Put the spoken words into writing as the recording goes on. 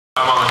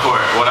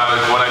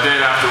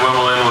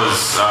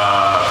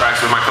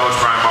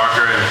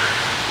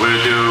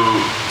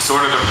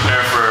sort of to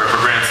prepare for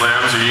Grand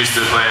Slams. You're used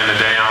to playing a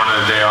day on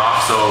and a day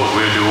off, so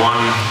we would do one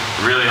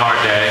really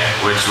hard day,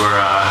 which were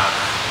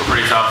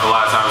pretty tough. A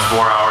lot of times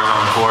 4 hours on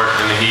the court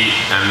in the heat,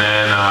 and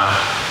then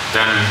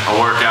a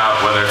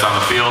workout, whether it's on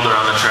the field or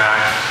on the track,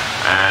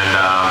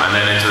 and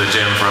then into the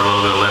gym for a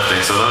little bit of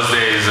lifting. So those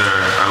days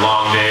are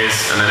long days,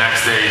 and the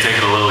next day you take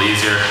it a little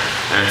easier,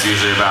 and it's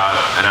usually about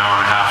an hour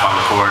and a half on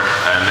the court,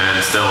 and then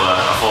still a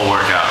full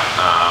workout,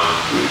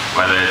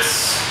 whether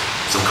it's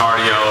some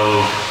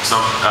cardio,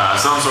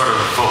 some sort of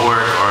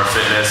footwork or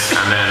fitness,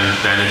 and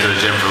then into the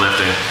gym for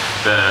lifting.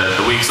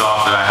 The weeks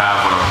off that I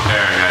have when I'm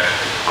preparing,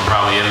 I'm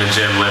probably in the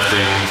gym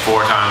lifting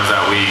 4 times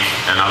that week,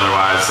 and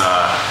otherwise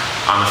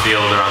on the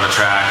field or on the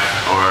track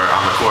or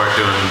on the court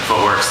doing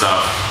footwork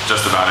stuff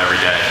just about every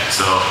day.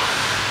 So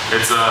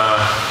it's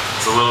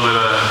a little bit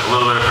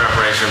of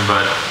preparation,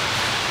 but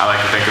I like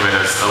to think of it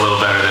as a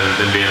little better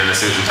than being in a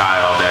suit and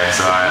tie all day.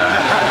 So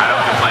I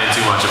don't complain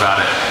too much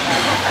about it.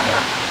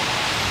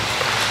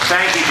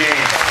 Thank you,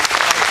 James.